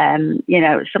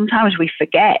 Sometimes we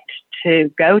forget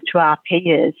to go to our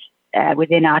peers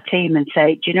within our team and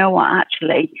say, do you know what,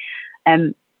 actually,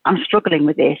 I'm struggling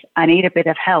with this. I need a bit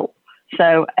of help.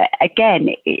 So again,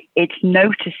 it's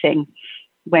noticing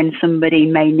when somebody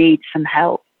may need some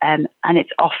help, and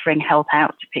it's offering help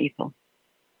out to people.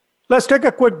 Let's take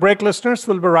a quick break, listeners.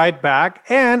 We'll be right back.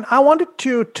 And I wanted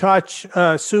to touch,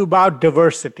 Sue, about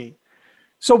diversity.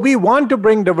 So we want to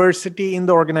bring diversity in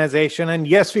the organization, and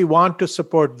yes, we want to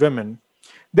support women.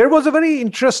 There was a very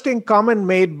interesting comment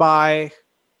made by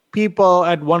people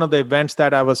at one of the events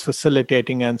that I was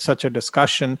facilitating and such a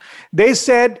discussion. They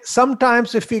said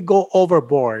sometimes if we go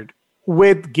overboard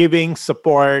with giving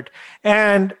support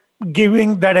and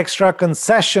giving that extra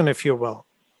concession, if you will,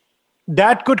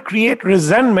 that could create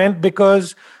resentment,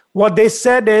 because what they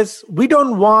said is we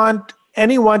don't want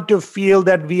anyone to feel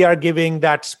that we are giving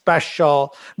that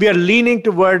special. We are leaning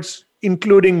towards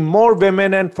including more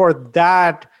women, and for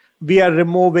that, we are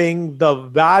removing the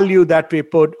value that we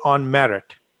put on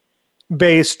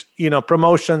merit-based,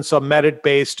 promotions or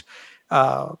merit-based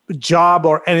job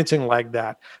or anything like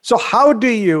that. So how do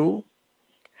you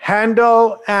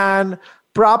handle and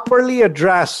properly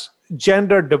address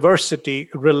gender diversity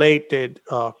related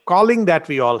calling that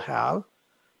we all have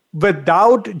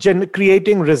without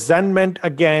creating resentment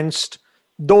against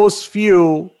those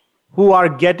few who are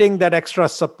getting that extra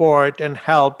support and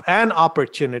help and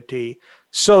opportunity,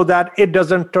 so that it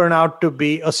doesn't turn out to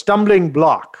be a stumbling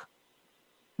block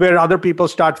where other people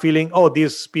start feeling, oh,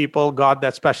 these people got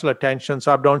that special attention,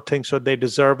 so I don't think so they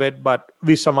deserve it, but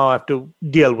we somehow have to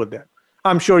deal with it.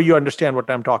 I'm sure you understand what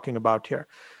I'm talking about here.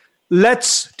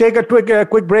 Let's take a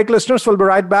quick break, listeners. We'll be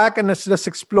right back, and let's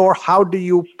explore how do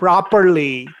you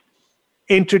properly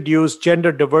introduce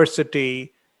gender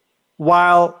diversity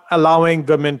while allowing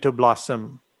women to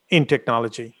blossom in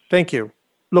technology. Thank you.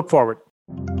 Look forward.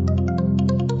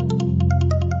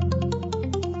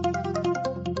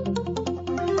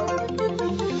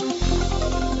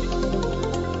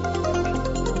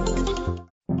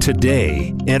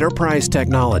 Today, enterprise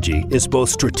technology is both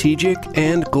strategic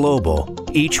and global.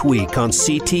 Each week on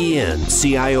CTN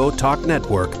CIO Talk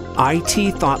Network,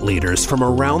 IT thought leaders from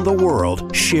around the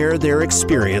world share their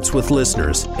experience with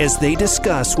listeners as they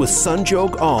discuss with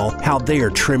Sanjog Aul how they are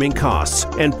trimming costs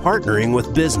and partnering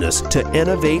with business to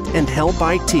innovate and help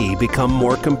IT become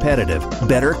more competitive,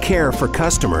 better care for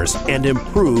customers, and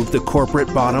improve the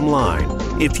corporate bottom line.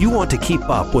 If you want to keep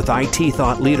up with IT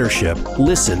thought leadership,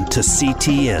 listen to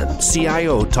CTN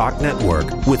CIO Talk Network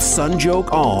with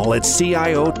Sanjog Aul at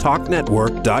CIOTalkNetwork.com.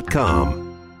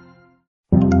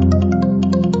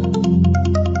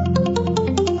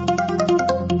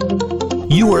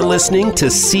 You are listening to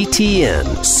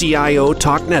CTN, CIO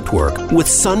Talk Network, with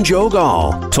Sanjog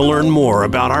Aul. To learn more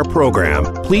about our program,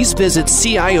 please visit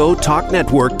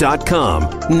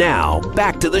CIOTalkNetwork.com. Now,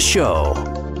 back to the show.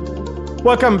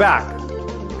 Welcome back.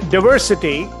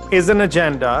 Diversity is an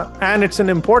agenda, and it's an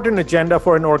important agenda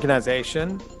for an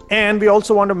organization. And we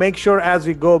also want to make sure as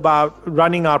we go about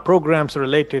running our programs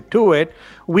related to it,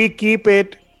 we keep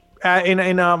it in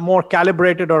a more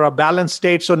calibrated or a balanced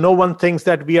state, so no one thinks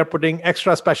that we are putting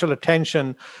extra special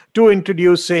attention to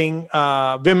introducing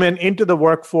women into the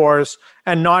workforce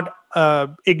and not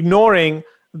ignoring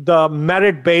the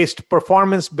merit-based,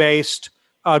 performance-based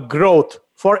growth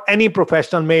for any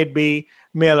professional, may it be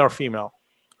male or female.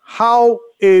 How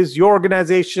is your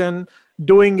organization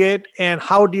doing it, and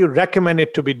how do you recommend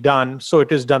it to be done so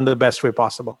it is done the best way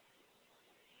possible?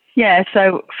 Yeah,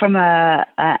 so from an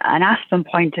Aspen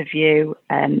point of view,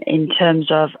 in terms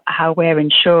of how we're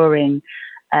ensuring,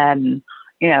 a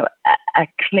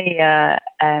clear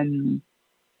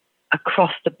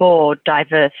across the board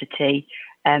diversity,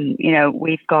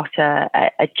 we've got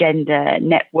a gender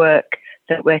network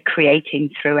that we're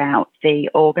creating throughout the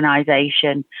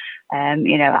organization,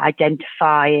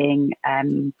 identifying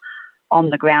on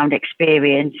the ground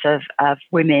experience of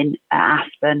women at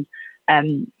Aspen.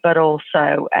 But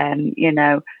also, a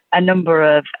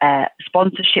number of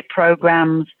sponsorship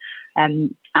programs.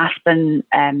 Aspen,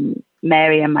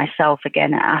 Mary and myself,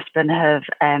 again at Aspen, have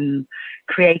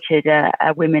created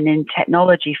a Women in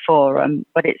Technology Forum,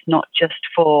 but it's not just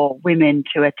for women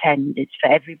to attend, it's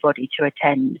for everybody to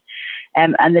attend.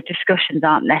 And the discussions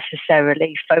aren't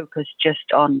necessarily focused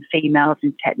just on females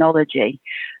in technology.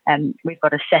 We've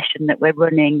got a session that we're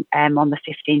running on the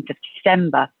 15th of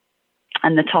December.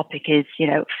 And the topic is,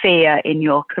 fear in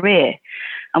your career.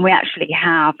 And we actually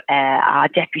have our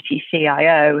deputy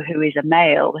CIO, who is a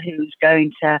male, who's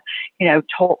going to,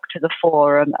 talk to the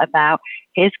forum about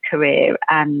his career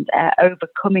and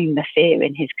overcoming the fear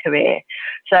in his career.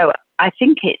 So I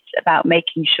think it's about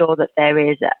making sure that there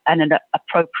is an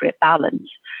appropriate balance.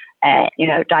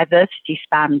 Diversity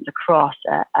spans across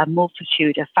a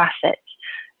multitude of facets.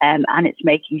 And it's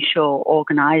making sure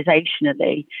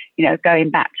organisationally, going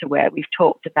back to where we've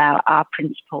talked about our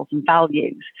principles and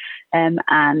values, and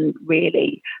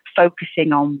really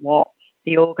focusing on what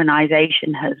the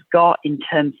organisation has got in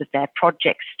terms of their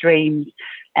project streams,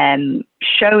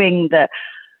 showing that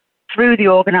through the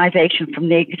organisation from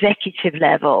the executive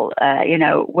level,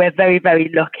 we're very, very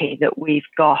lucky that we've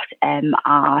got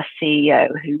our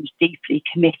CEO who's deeply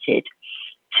committed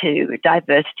to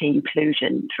diversity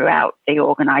inclusion throughout the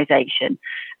organisation.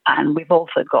 And we've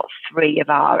also got 3 of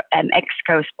our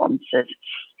ExCo sponsors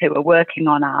who are working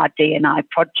on our D&I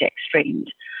project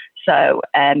streams. So,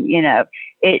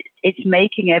 it's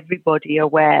making everybody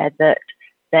aware that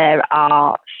there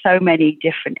are so many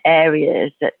different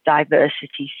areas that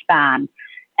diversity span,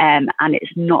 and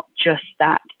it's not just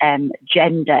that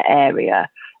gender area.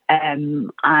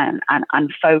 And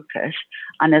focus.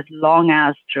 And as long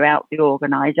as throughout the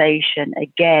organisation,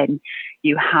 again,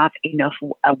 you have enough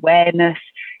awareness,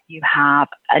 you have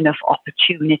enough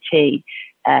opportunity,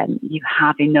 you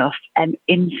have enough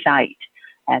insight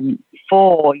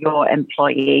for your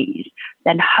employees,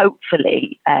 then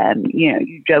hopefully,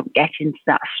 you don't get into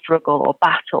that struggle or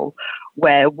battle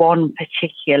where one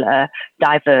particular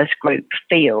diverse group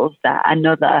feels that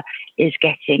another is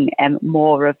getting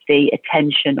more of the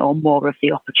attention or more of the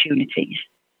opportunities.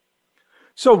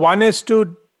 So one is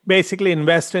to basically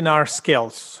invest in our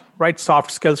skills, right?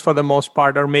 Soft skills for the most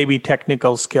part, or maybe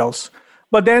technical skills.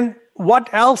 But then what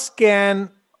else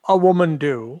can a woman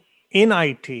do in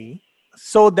IT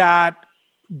so that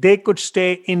they could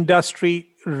stay industry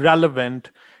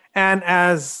relevant? And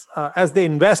as they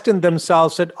invest in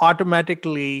themselves, it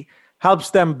automatically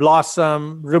helps them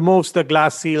blossom, removes the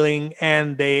glass ceiling,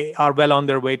 and they are well on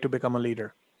their way to become a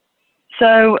leader.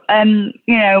 So, I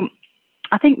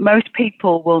think most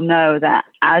people will know that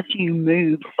as you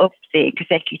move up the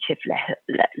executive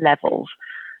levels,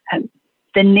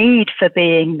 the need for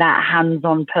being that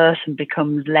hands-on person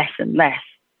becomes less and less.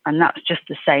 And that's just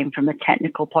the same from a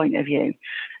technical point of view.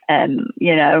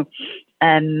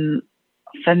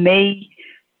 For me,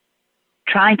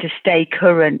 trying to stay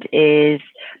current is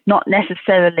not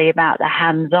necessarily about the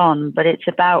hands-on, but it's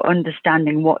about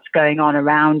understanding what's going on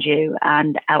around you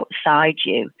and outside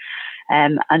you,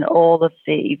 and all of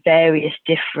the various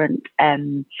different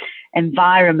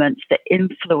environments that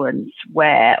influence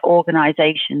where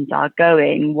organizations are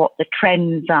going, what the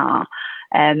trends are.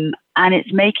 And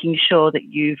it's making sure that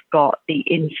you've got the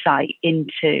insight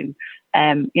into,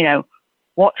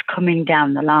 what's coming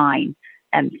down the line,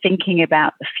 and thinking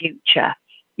about the future.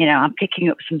 I'm picking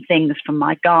up some things from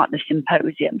my Gartner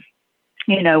symposium,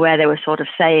 where they were sort of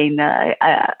saying that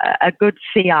a good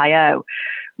CIO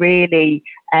really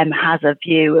has a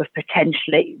view of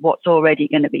potentially what's already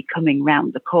going to be coming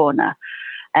round the corner.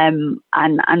 And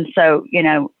so,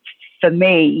 for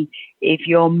me, if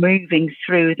you're moving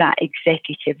through that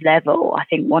executive level, I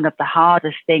think one of the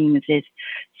hardest things is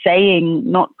saying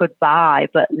not goodbye,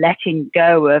 but letting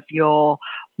go of your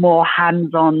more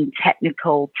hands-on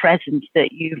technical presence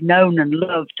that you've known and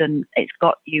loved, and it's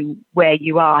got you where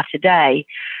you are today,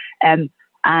 and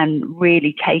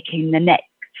really taking the next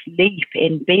leap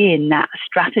in being that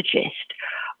strategist,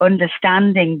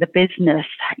 understanding the business.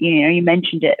 You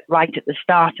mentioned it right at the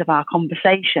start of our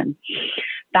conversation,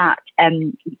 that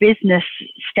business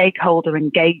stakeholder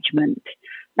engagement,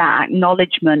 that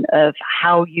acknowledgement of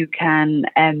how you can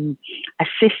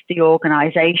assist the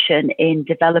organization in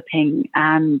developing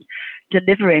and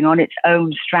delivering on its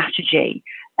own strategy.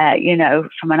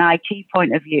 From an IT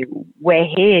point of view, we're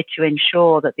here to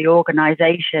ensure that the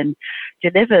organization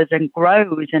delivers and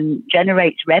grows and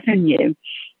generates revenue.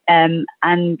 And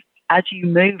as you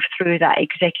move through that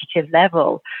executive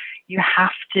level, you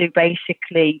have to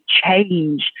basically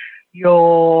change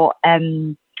your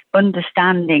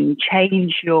understanding,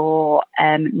 change your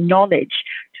knowledge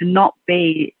to not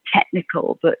be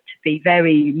technical, but to be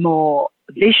very more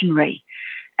visionary,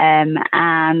 and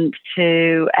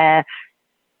to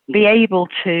be able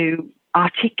to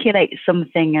articulate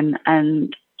something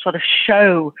and sort of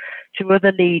show to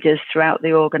other leaders throughout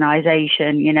the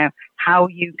organization, how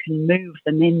you can move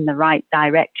them in the right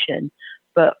direction,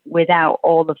 but without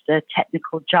all of the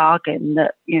technical jargon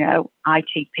that,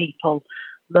 IT people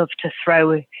love to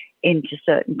throw into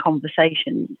certain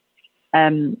conversations.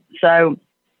 So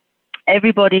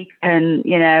everybody can,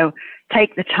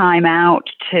 take the time out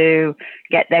to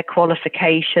get their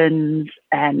qualifications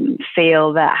and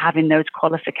feel that having those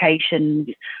qualifications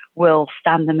will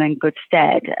stand them in good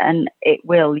stead. And it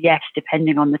will, yes,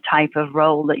 depending on the type of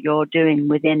role that you're doing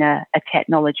within a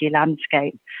technology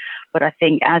landscape. But I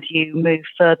think as you move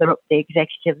further up the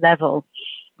executive level,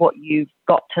 what you've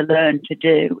got to learn to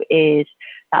do is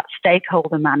that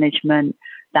stakeholder management,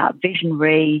 that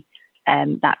visionary,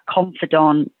 that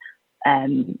confidant,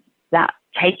 that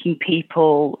taking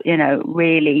people,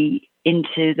 really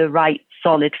into the right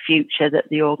solid future that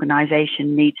the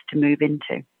organization needs to move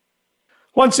into.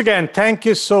 Once again, thank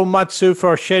you so much, Sue,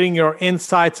 for sharing your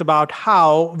insights about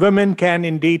how women can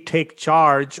indeed take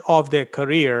charge of their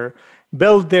career,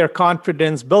 build their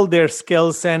confidence, build their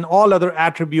skills, and all other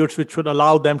attributes which would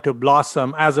allow them to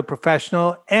blossom as a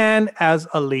professional and as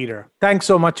a leader. Thanks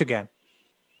so much again.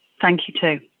 Thank you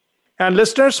too. And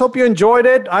listeners, hope you enjoyed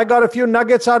it. I got a few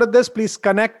nuggets out of this. Please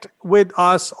connect with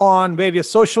us on various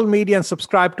social media and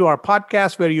subscribe to our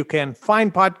podcast where you can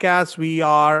find podcasts. We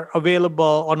are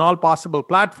available on all possible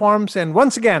platforms. And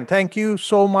once again, thank you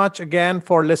so much again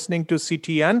for listening to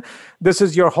CTN. This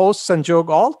is your host, Sanjog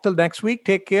Aul. Till next week,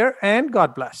 take care and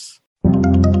God bless.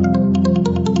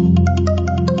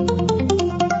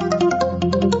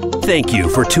 Thank you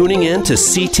for tuning in to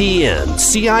CTN,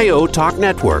 CIO Talk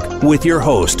Network, with your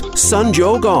host,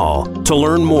 Sanjog Aul. To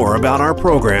learn more about our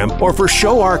program or for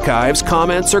show archives,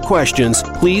 comments, or questions,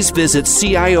 please visit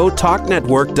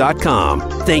CIOTalkNetwork.com.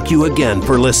 Thank you again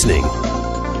for listening.